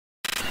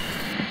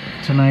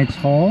tonight's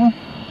haul.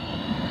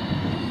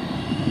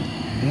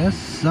 Yes,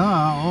 sir,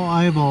 all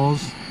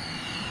eyeballs.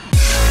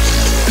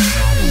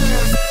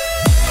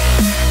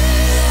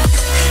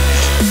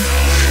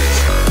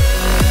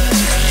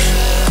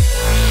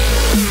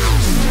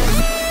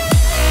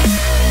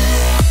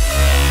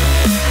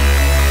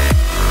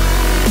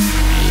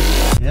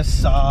 Yes,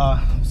 sir.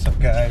 What's up,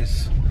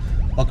 guys?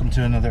 Welcome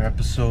to another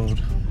episode.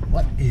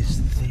 What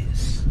is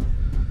this?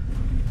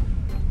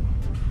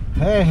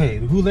 Hey,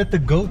 who let the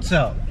goats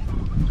out?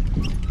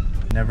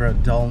 Never a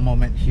dull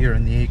moment here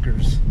in the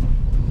acres.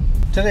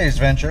 Today's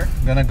venture,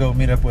 I'm gonna go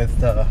meet up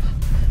with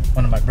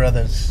one of my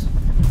brothers.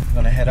 I'm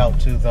gonna head out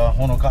to the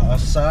Honoka'a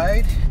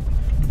side.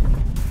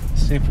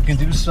 See if we can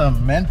do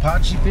some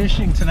Menpachi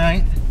fishing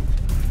tonight.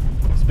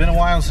 It's been a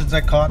while since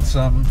I caught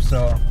some,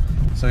 so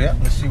yeah,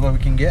 let's see what we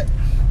can get.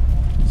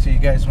 See you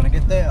guys when I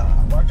get there.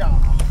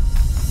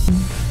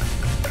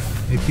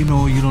 If you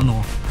know, you don't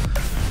know.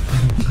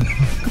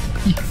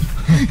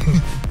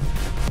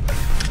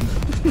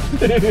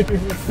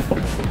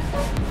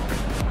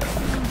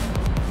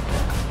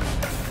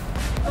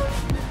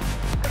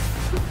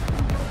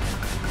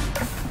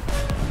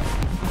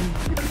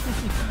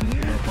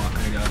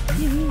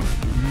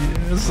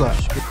 Yes, sir.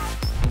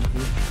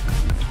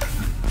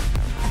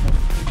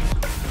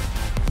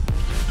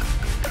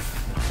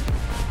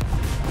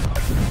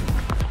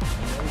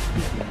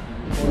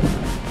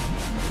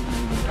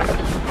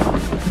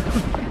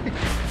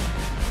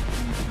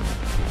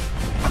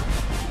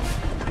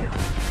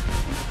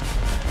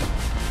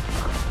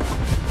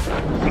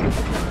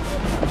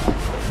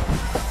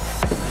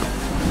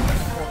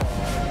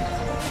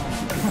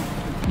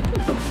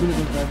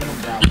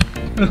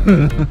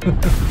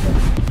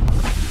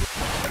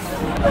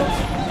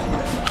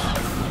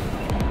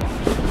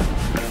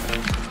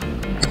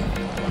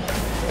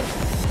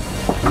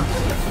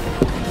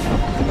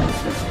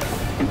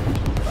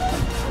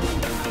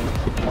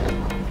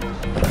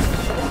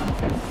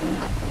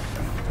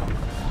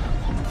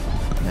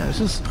 Yeah, this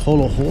is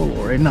holo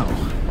right now.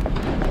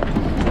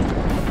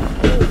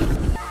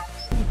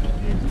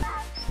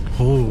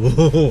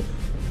 Oh,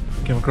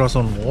 came across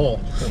on the wall.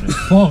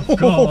 Oh,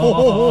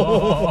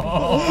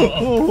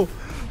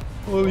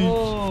 Holy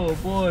oh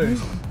boy.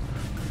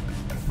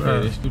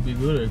 Okay, this could be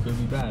good or it could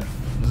be bad.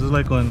 This is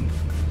like on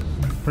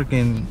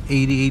freaking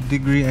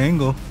 88-degree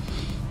angle.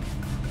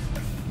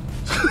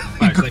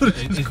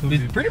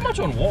 It's pretty much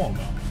on wall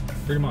now.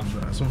 Pretty much.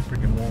 That's on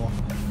freaking wall.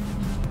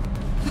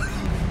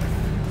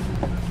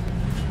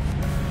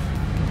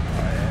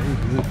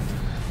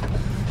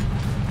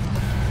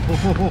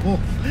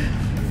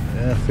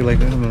 Yeah, I feel like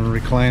I'm in a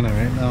recliner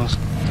right now.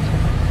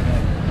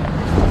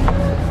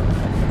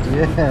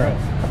 Yeah.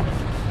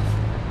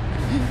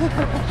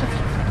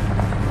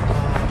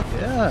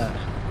 Yeah.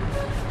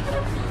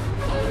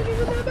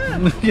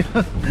 Yeah.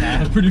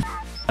 That's pretty.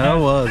 That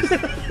was.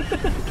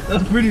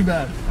 That's pretty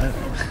bad.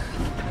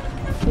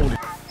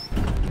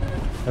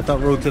 I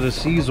thought Road to the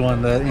Seas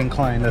one, that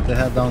incline that they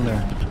had down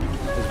there,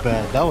 was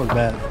bad. That was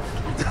bad.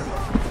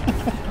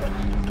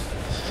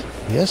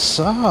 Yes,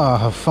 sir.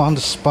 I found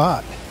a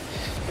spot.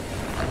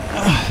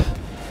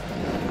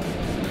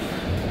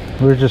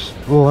 We're just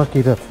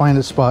lucky to find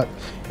a spot.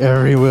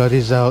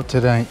 Everybody's out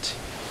tonight.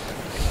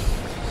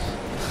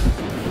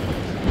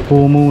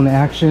 Full moon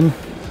action.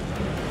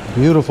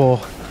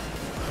 Beautiful.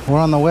 We're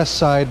on the west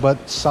side,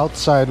 but south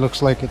side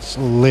looks like it's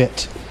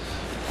lit.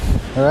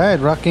 Alright,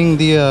 rocking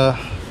the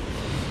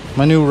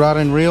my new rod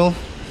and reel.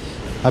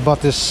 I bought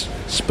this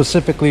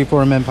specifically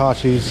for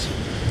Menpachis.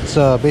 It's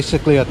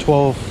basically a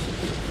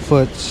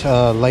 12-foot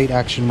light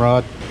action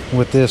rod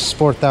with this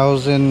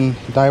 4000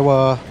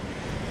 Daiwa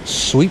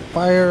Sweep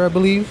Fire, I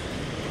believe.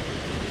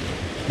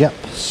 Yep,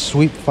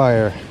 Sweep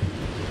Fire.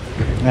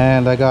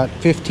 And I got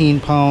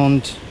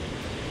 15-pound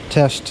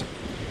test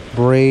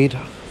braid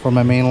for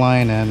my main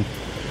line, and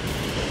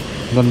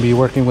I'm gonna be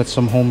working with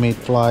some homemade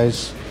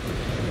flies.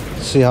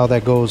 See how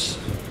that goes.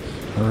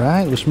 All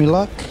right, wish me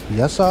luck.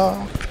 Yes, sir.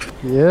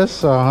 Yes,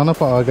 sir.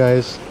 Hanapa'a,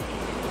 guys.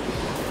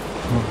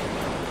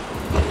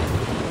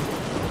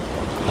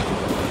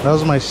 That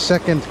was my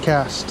second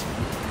cast.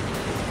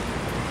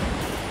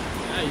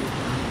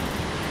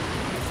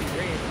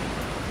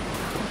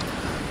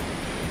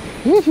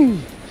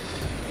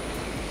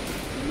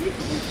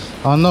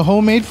 On the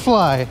homemade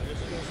fly.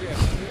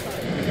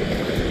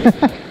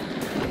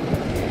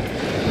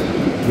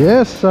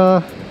 Yes,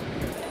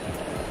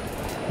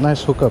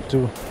 nice hookup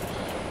too.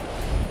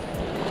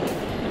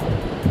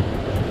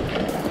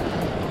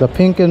 The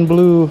pink and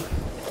blue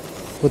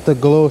with the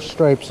glow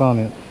stripes on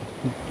it.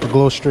 The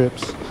glow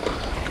strips.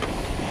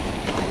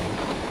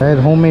 I had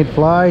homemade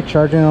fly,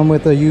 charging them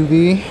with a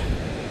UV.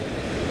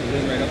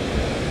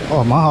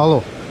 Oh,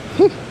 mahalo.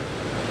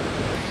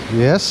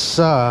 Yes,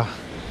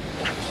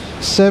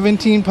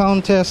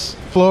 17-pound test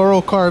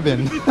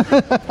fluorocarbon.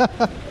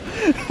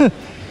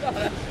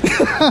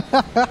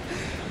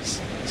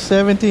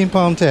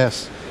 17-pound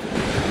test.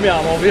 Yeah,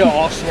 I'm over here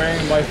all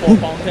swearing by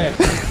 4-pound test.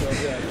 So,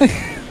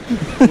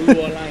 yeah. We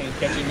were lying,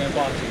 catching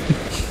Menpachi.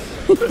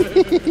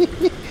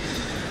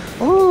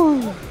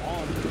 Oh.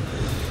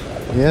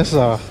 Yes,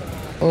 oh,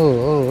 The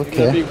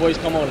okay. big boys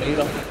come out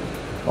later.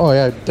 Oh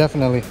yeah,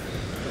 definitely.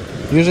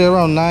 Usually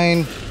around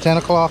 9, 10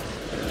 o'clock.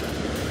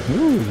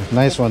 Ooh,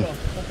 nice one.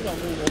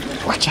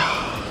 Watcha!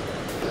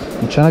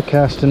 I'm trying to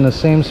cast in the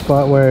same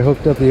spot where I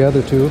hooked up the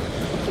other two.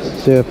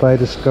 See if I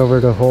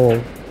discovered a hole.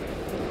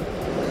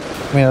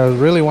 I mean, I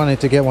really wanted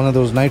to get one of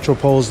those nitro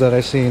poles that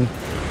I seen.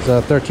 It's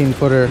a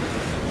 13-footer.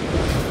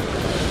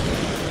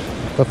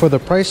 But for the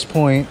price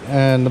point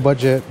and the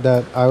budget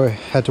that I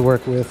had to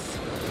work with,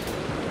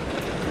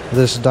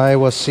 this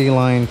Daiwa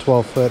Sea-Line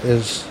 12-foot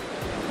is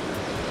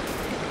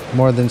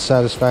more than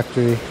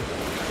satisfactory.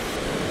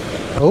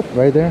 Oh,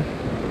 right there.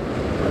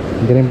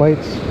 I'm getting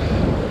bites.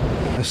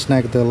 I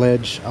snagged the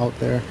ledge out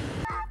there.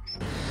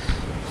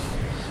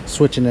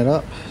 Switching it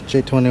up.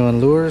 J21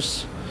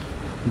 lures.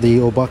 The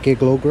Obake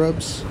glow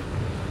grubs.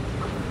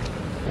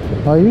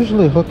 I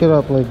usually hook it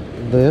up like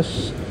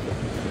this.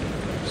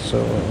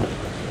 So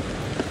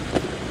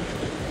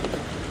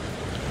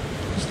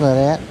just like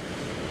that.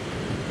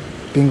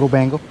 Bingo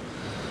bango.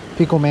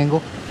 Pico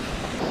mango.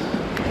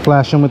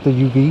 Flash them with the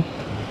UV.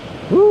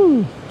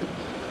 Woo!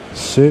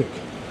 Sick.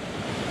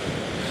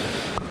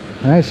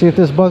 Alright, see if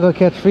this bug will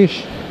catch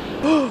fish.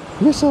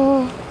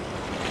 Yessah!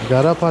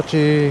 Got a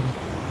pachi.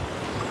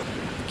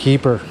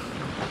 Keeper.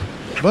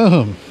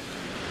 Boom!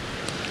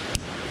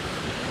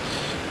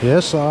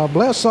 Yessah,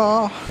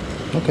 blessa!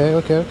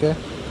 Okay.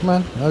 Come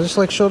on, I'll just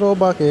like show the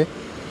obake.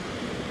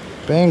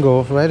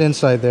 Bango, right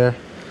inside there.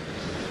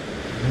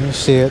 You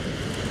see it.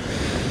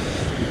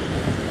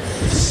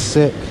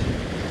 Sick.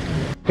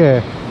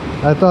 Okay,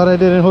 I thought I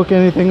didn't hook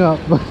anything up,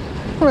 but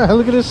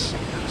look at this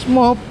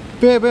small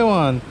baby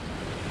one.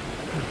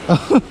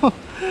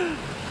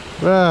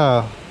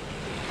 Wow,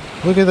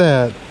 look at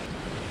that.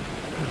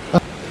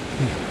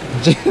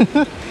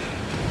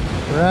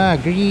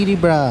 Brah, greedy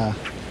brah.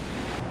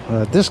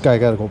 This guy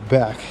gotta go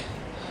back.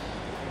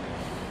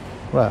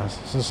 Wow,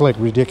 this is like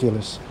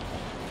ridiculous.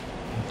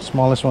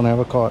 Smallest one I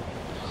ever caught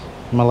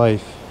in my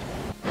life.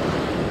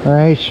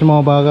 Alright,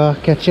 small bugger,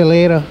 catch you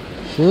later.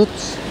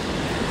 Shoots.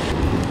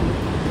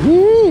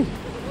 Yee!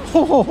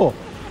 Oh,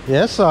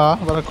 yes, sir.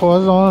 But of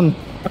course on.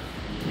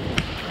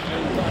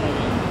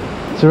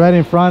 It's right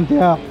in front,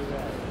 yeah.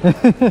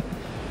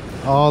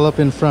 All up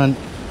in front.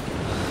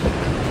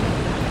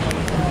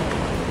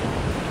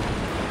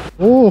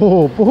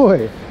 Oh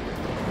boy.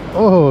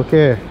 Oh,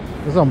 okay.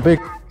 There's some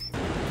big.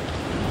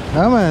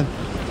 Come on.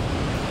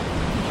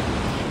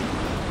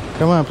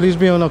 Come on, please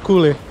be on a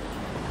coolie.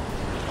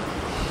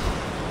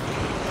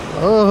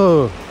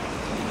 Oh.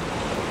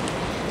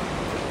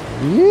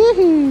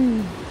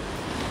 Yee.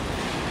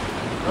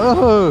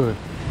 Oh.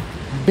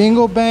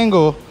 Bingo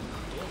bango.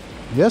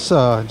 Yes,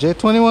 sir.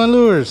 J21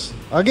 lures.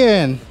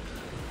 Again.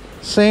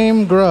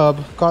 Same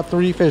grub. Caught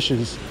 3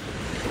 fishes.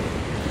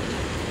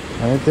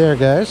 Right there,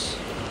 guys.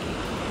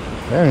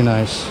 Very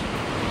nice.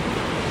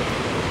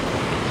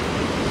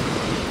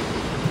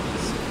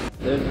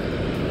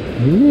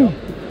 Yeah.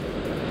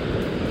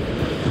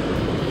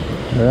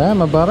 Alright,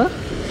 my butter.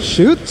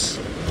 Shoots.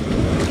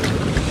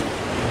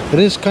 It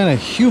is kind of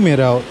humid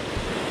out.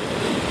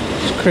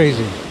 It's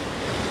crazy.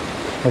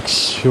 Like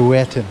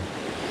sweating.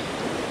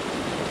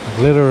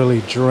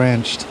 Literally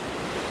drenched.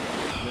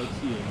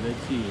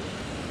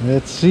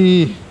 Let's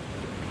see.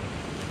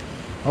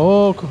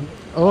 Oh.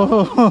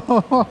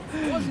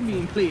 It wasn't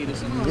being played.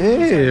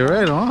 Yeah,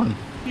 right on.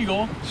 Here you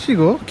go. She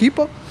go. Keep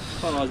up.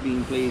 Thought I was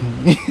being played.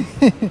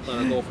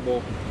 Thought a golf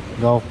ball.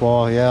 Golf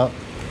ball, yeah.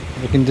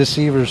 Looking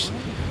deceivers.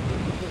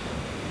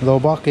 The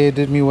obake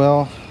did me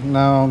well.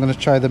 Now I'm gonna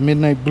try the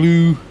midnight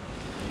blue.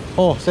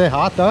 Oh, say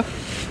hot, huh?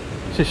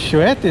 She's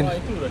sweating. Oh,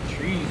 through the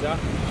trees, huh?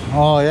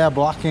 Oh yeah,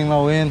 blocking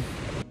the wind.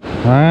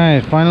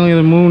 Alright, finally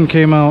the moon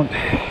came out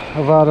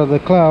of the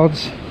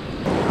clouds.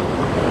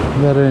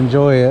 You gotta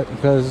enjoy it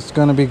because it's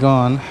gonna be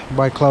gone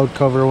by cloud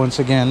cover once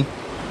again.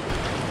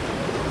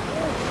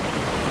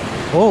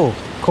 Oh,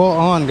 call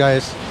on,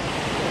 guys.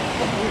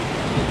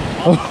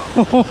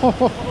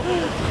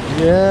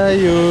 Yeah,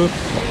 you.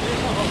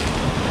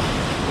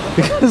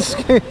 That's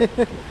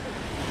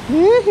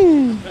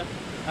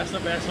the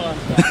best one.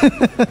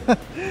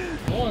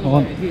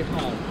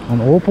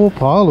 An Opal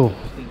Palo.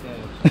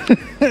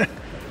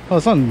 Oh,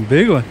 something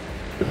big one.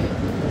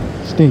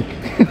 Stink.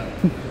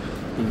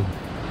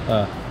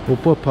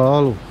 Opal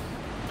Palo.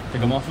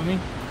 Take them off of me.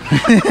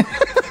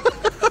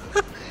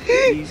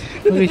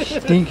 Look at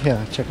stink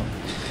here. Check them.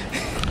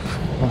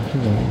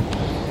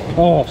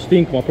 Oh,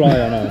 stink my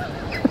playa now.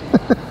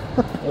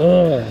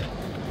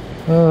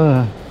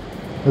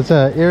 It's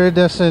an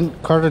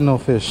iridescent cardinal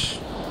fish.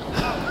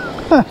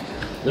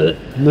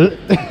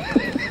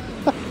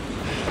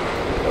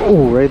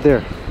 Oh, right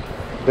there.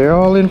 They're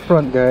all in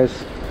front,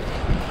 guys.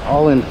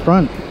 All in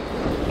front.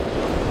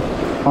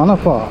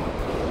 Hanapa.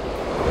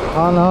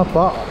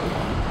 Hanapa.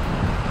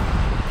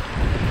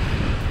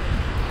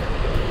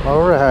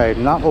 Alright,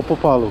 not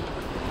Opopalu.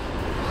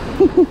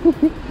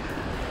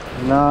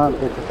 Not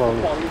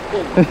Opopalu. No,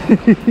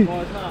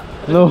 it's not.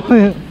 No,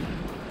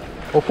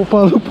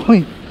 Opopalu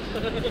point.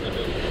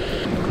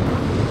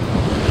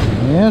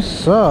 Yes,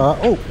 sir.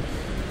 Oh,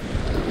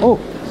 Oh,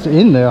 it's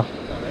in there.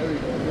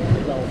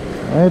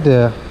 Right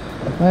there.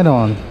 Right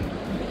on.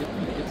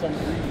 Get some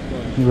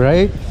breeze going.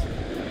 Right?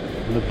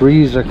 The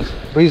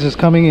breeze is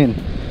coming in.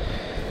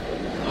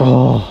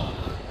 Oh.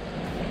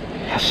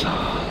 Yes.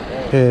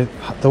 Okay,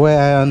 the way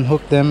I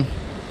unhook them,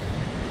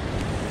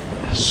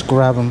 just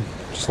grab them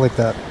just like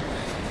that.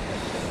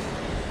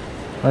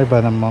 Right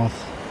by the mouth.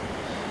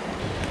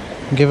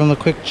 Give them a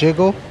quick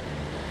jiggle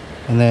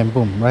and then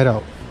boom, right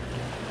out.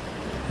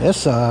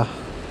 Yes,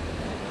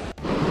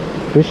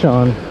 fish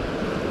on.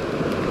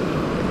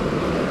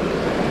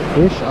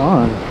 Fish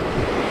on.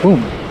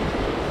 Boom.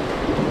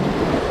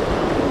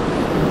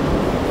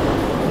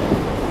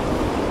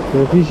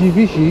 Go fishy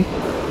fishy.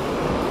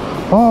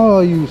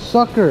 Oh, you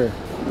sucker.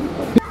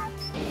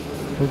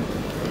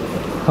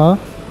 Huh?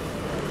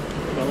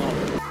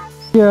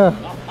 Yeah.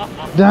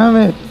 Damn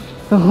it.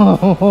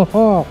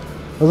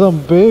 That's a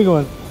big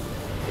one.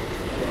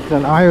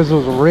 And eyes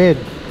was red.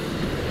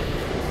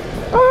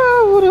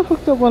 I would have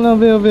hooked up on a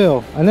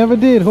veil. I never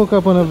did hook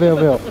up on a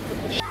veil.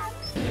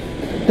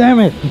 Damn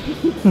it.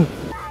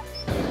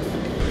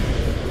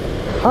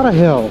 How the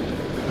hell?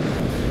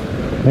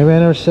 Maybe I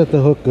never set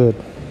the hook good.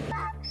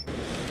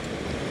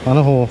 On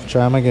a hole,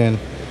 try them again.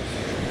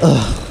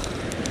 Ugh.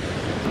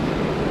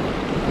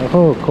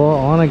 Oh, call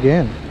on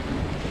again.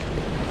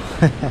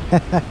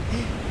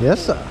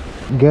 Yes, sir.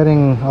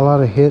 Getting a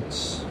lot of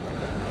hits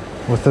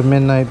with the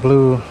midnight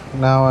blue.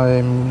 Now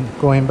I'm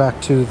going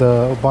back to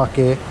the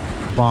obake.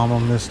 Bomb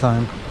them this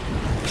time.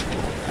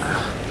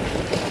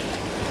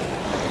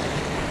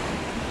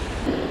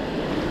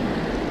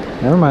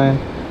 Never mind.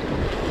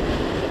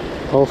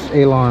 False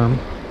alarm.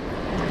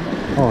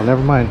 Oh,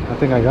 never mind. I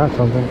think I got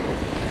something.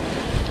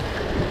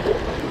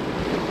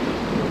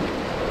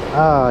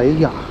 Ah,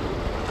 yeah.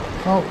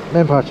 Oh,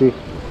 Menpachi.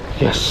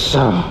 Yes,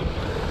 sir.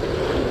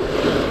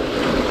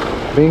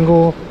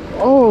 Bingo.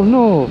 Oh,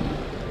 no.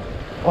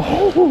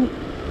 Oh.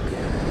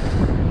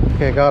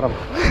 Okay, got him.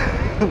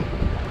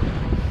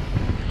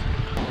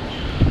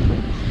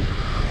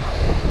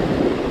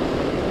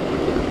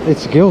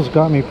 Its gills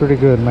got me pretty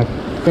good. My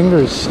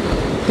finger's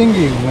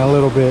stinging a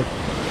little bit.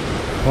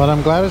 But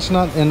I'm glad it's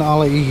not in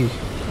alai'i.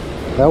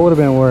 That would have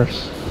been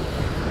worse.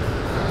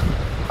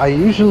 I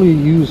usually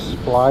use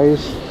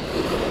flies,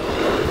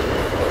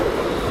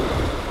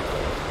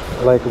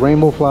 like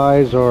rainbow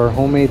flies or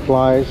homemade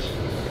flies,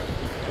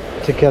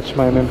 to catch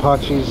my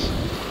Menpachis.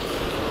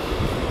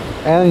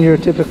 And your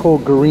typical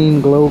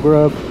green glow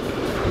grub.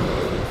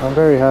 I'm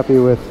very happy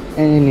with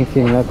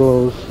anything that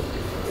glows.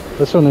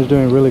 This one is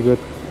doing really good.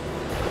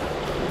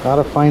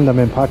 Gotta find the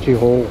Menpachi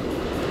hole.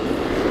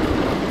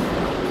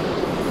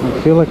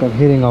 I feel like I'm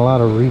hitting a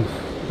lot of reef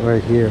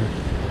right here.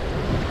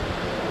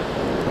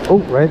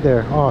 Oh, right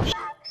there. Oh,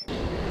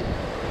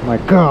 my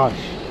gosh.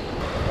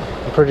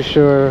 I'm pretty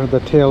sure the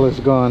tail is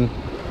gone.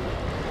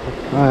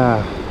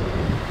 Ah.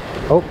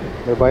 Oh,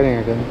 they're biting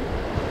again.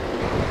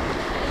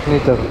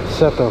 Need to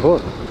set the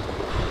hook.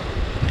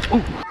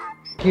 Oh,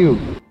 cute.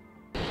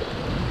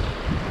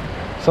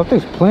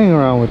 Something's playing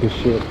around with this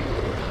shit.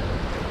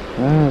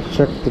 Let's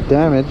check the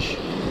damage.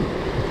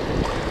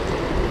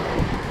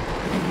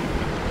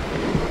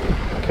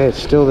 Okay,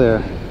 it's still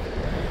there.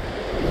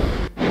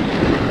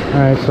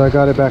 Alright, so I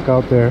got it back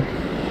out there.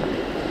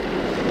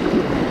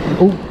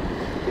 Oh!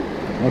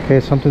 Okay,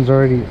 something's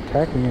already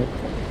attacking it.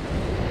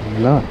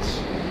 Nuts.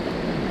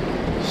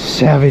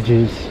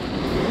 Savages.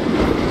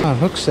 On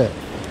hook set.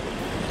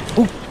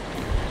 Oh!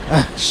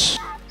 Ah,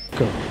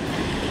 go.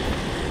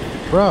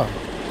 Bro.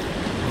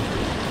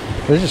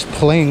 They're just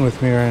playing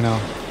with me right now.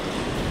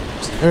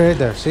 Right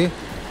there, see?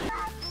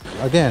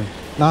 Again,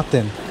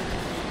 nothing.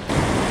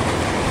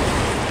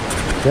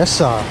 Yes,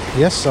 sir.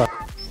 Yes, sir.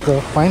 Go,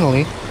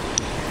 finally.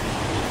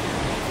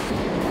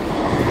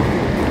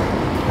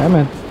 Hey,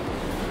 man.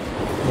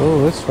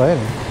 Oh, it's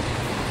fighting.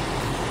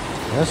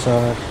 Yes,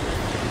 sir.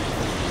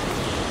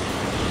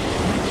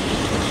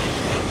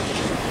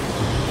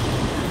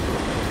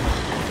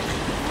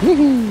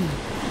 Woohoo!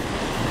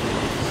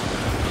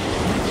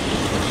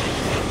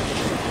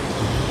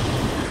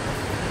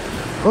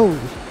 Oh!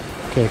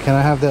 Okay, can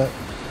I have that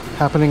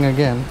happening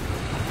again?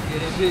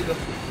 Getting bigger.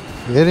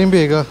 Getting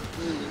bigger.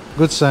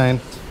 Good sign.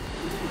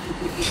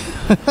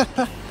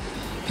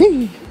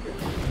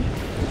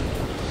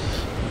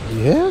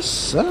 Yes,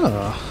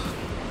 sir.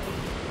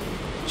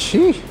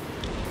 Chi.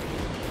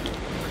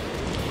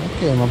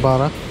 Okay,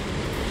 Mabara.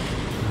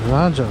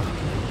 Raja.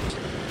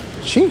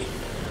 Chi.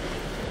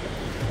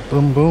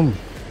 Boom, boom.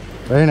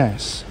 Very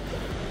nice.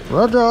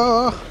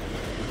 Raja.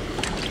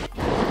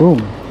 Boom.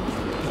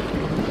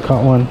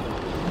 Caught one.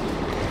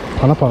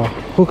 Panapa.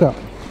 Hook up.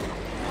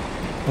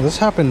 Well, this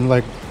happened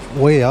like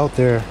way out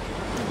there.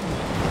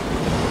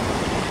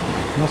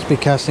 Must be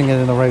casting it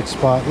in the right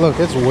spot. Look,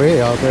 it's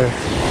way out there.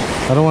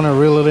 I don't want to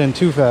reel it in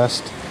too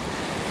fast.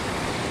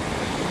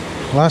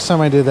 Last time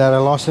I did that, I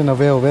lost it in a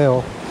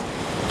veil.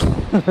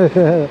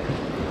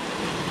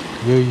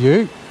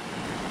 Yeah.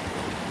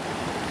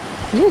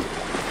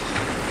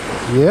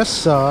 Yes,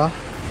 sir.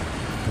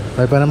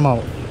 Right by the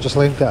mouth, just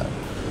like that.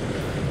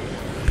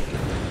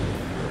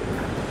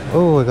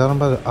 Oh, I got him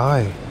by the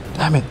eye.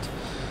 Damn it.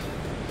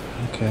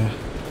 Okay.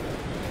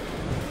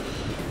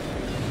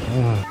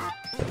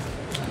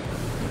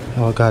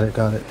 Oh, got it,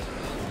 got it.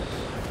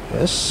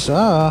 Yes,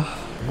 sir.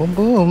 Boom,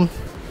 boom.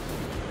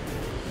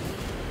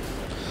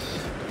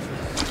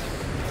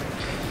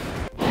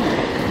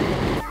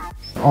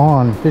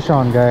 On, fish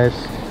on, guys.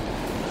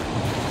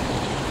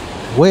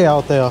 Way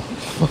out there.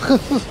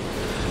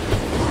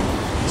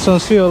 This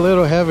one's feel a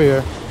little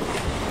heavier.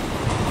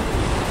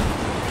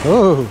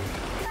 Oh,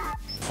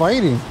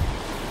 fighting.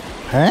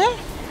 Huh?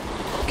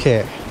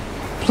 Okay.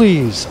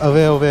 Please,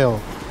 avail.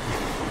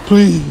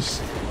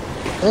 Please.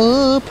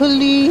 Oh,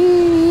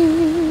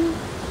 please.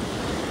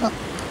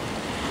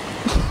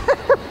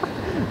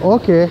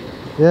 Okay.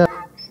 Yeah,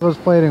 I was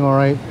fighting all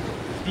right.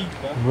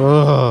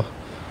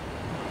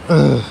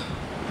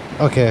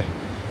 Okay.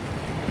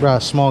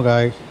 Bruh, small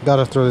guy.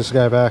 Gotta throw this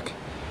guy back.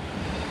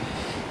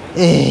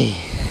 Hey.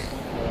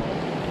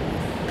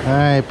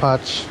 Alright,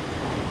 Potch.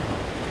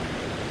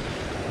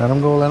 Let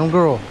him go, let him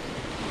grow.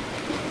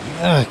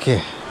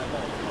 Okay.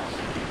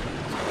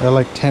 Got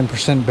like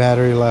 10%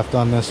 battery left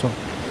on this one.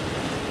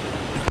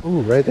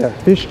 Ooh, right there.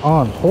 Fish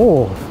on.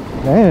 Oh,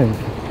 man.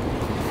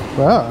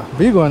 Wow,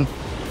 big one.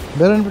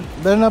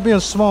 Better not be a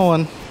small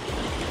one.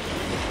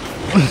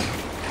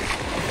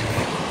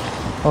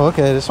 Oh,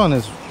 okay, this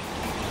one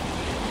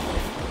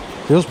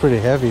feels pretty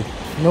heavy.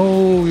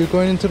 No, you're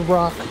going into the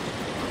rock.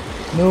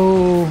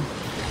 No.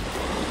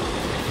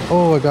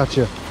 Oh, I got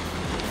you.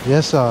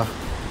 Yes, oh.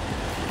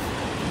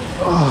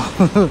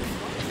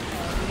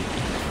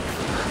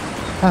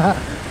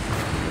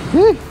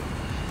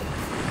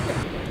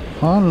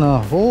 On the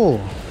hole.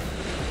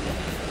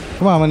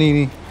 Come on,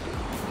 Manini.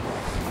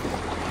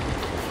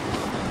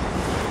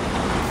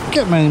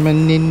 Get my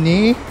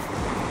Manini.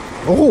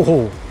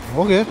 Oh,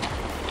 okay.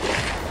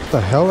 What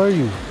the hell are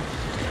you?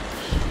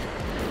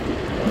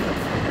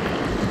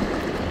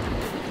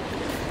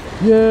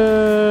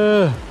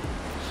 Yeah.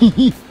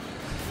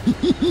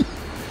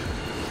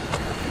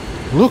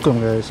 Look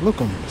 'em, guys. Look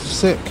 'em.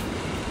 Sick.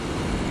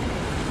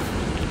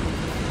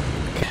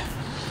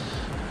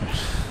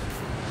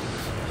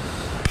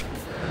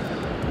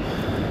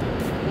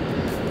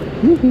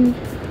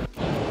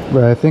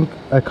 But I think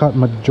I caught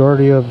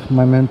majority of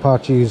my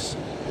Menpachis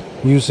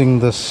using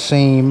the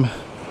same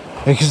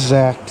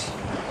exact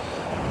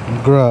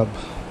grub,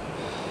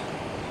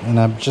 and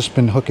I've just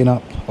been hooking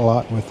up a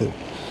lot with it.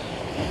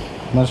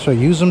 Might as well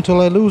use them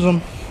till I lose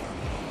them.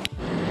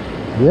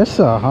 Yes,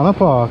 sir.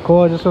 Hanapa.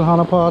 Cool. I just went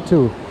Hanapa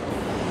too.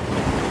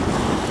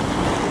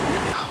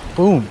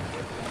 Boom.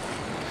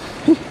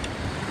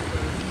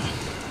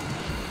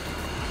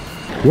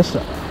 Yes,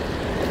 sir.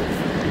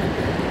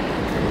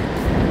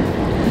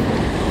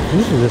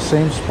 Usually the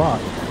same spot.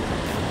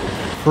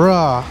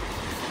 Bruh.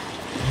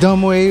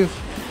 Dumb wave.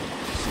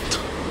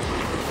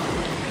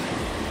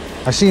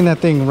 I seen that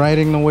thing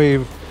riding the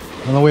wave,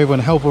 and the wave would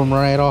help him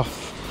right off.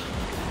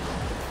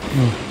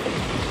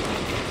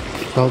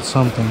 Felt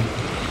something.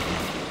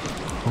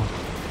 Oh,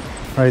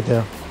 right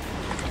there.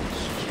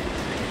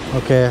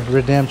 Okay,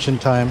 redemption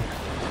time.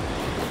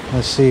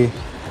 Let's see.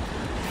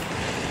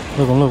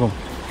 Look him, look him.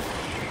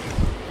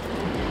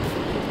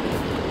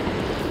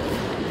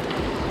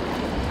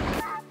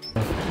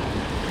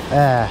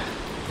 Ah,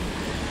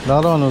 the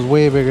other one was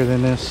way bigger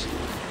than this.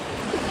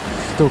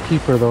 Still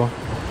keeper though.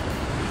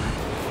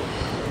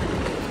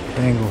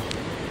 Angle.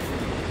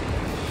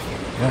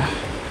 Yeah.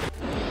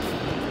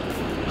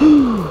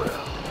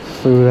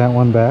 Threw that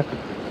one back.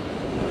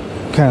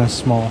 Kind of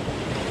small.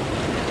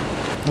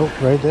 Oh,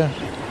 right there.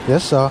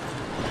 Yes, sir.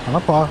 On a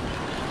paw.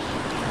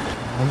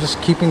 I'm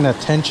just keeping that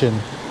tension.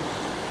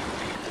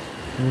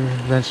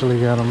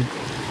 Eventually got him.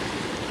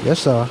 Yes,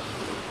 sir.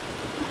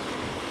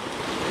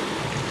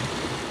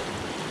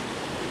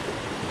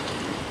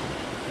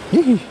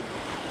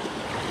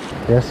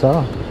 Yes,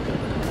 sir.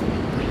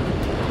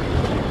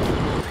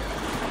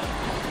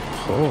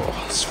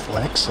 Oh, it's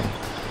flexing.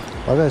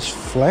 Why that's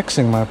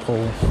flexing my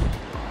pole?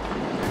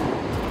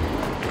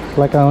 It's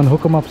like I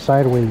unhook them up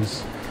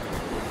sideways.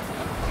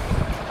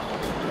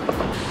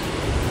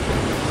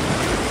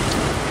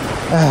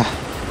 Ah,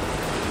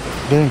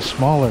 getting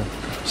smaller.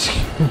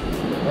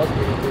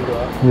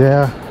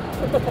 Yeah.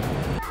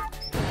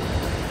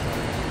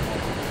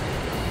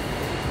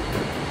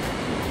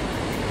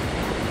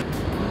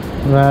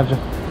 Imagine.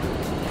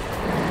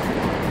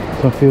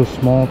 This one feels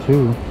small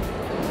too.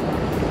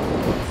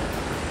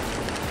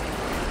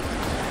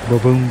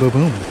 Ba-boom,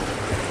 ba-boom.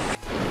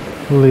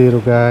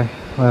 Little guy.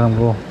 Let him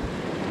go.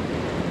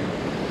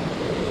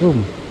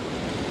 Boom.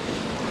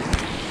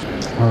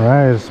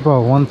 Alright, it's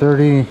about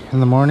 1:30 in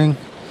the morning.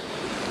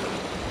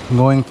 I'm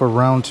going for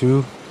round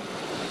 2.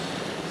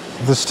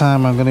 This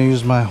time I'm going to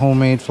use my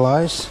homemade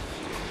flies.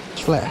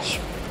 Flash.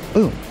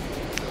 Boom.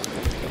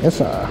 Yes,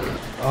 sir.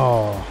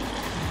 Oh.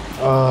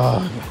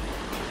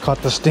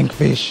 Caught the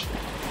stinkfish.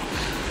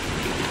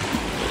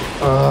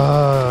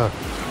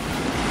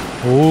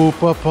 Oh,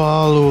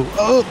 papalo.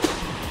 Oh,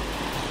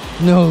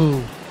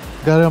 no.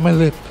 Got it on my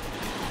lip.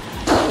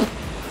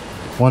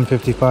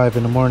 1:55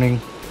 in the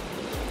morning.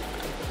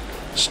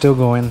 Still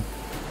going.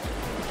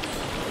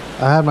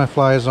 I had my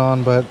flies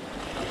on, but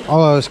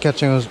all I was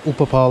catching was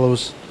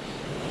upapalos.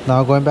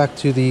 Now going back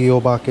to the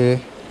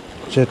obake,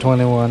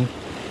 J21.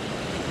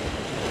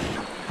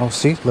 Oh,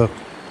 see, look,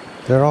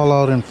 they're all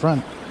out in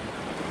front.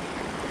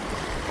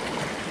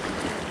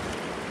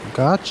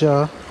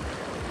 Gotcha.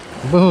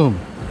 Boom.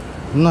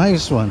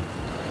 Nice one.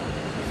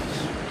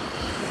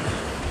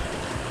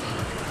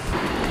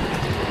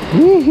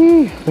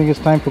 Wee-hee. I think it's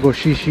time for go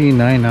shishi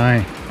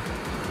 99.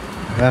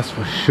 That's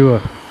for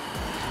sure.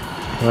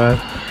 But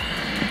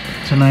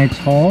tonight's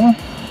haul.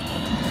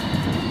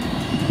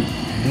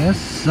 Yes,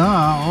 sir.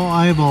 All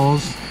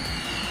eyeballs.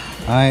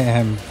 I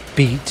am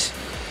beat.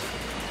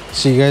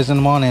 See you guys in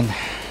the morning.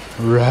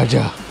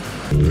 Raja.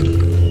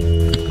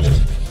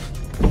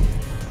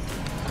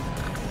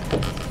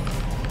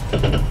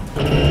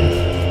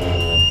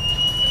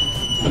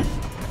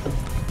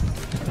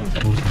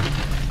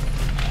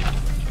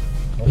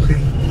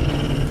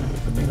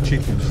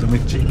 The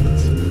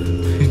McChickens.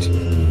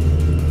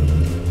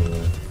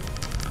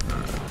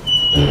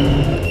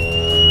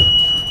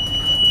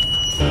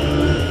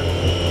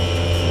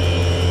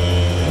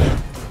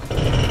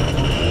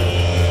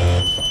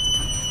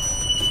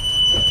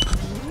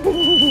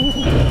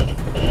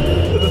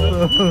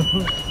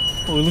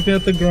 Oh, look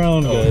at the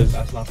ground, guys.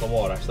 That's not the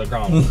water, that's the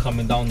ground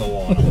coming down the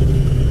water.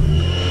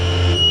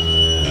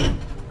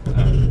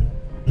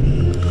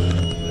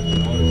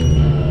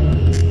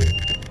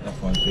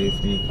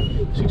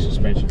 F-150, 6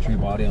 suspension, 3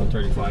 body on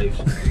 35.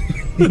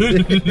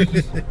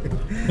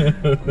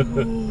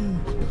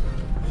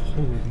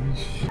 Holy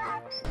shit.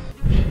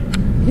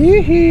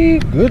 Yee-hee.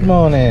 Good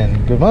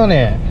morning. Good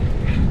morning.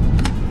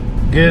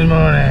 Good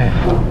morning.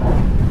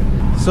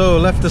 So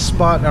left the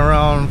spot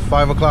around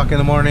 5 o'clock in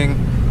the morning.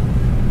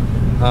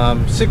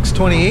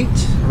 6:28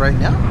 right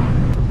now.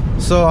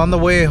 So on the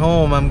way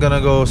home, I'm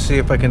gonna go see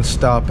if I can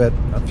stop at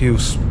a few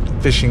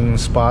fishing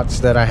spots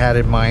that I had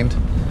in mind.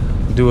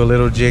 Do a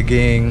little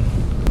jigging,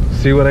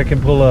 see what I can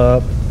pull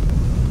up.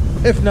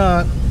 If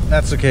not,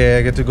 that's okay.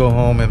 I get to go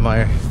home in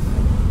my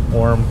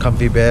warm,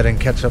 comfy bed and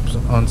catch up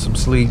on some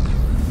sleep.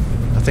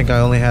 I think I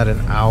only had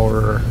an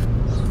hour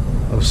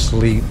of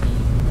sleep.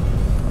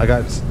 I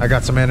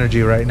got some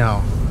energy right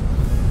now.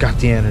 Got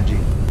the energy,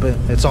 but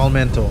it's all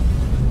mental.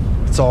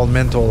 It's all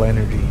mental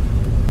energy.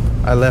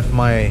 I left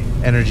my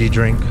energy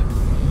drink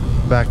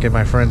back in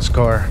my friend's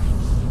car.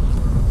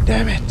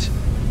 Damn it.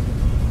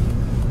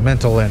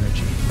 Mental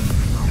energy.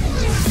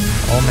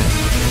 All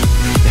mental.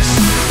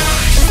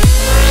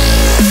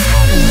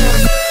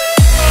 Yes.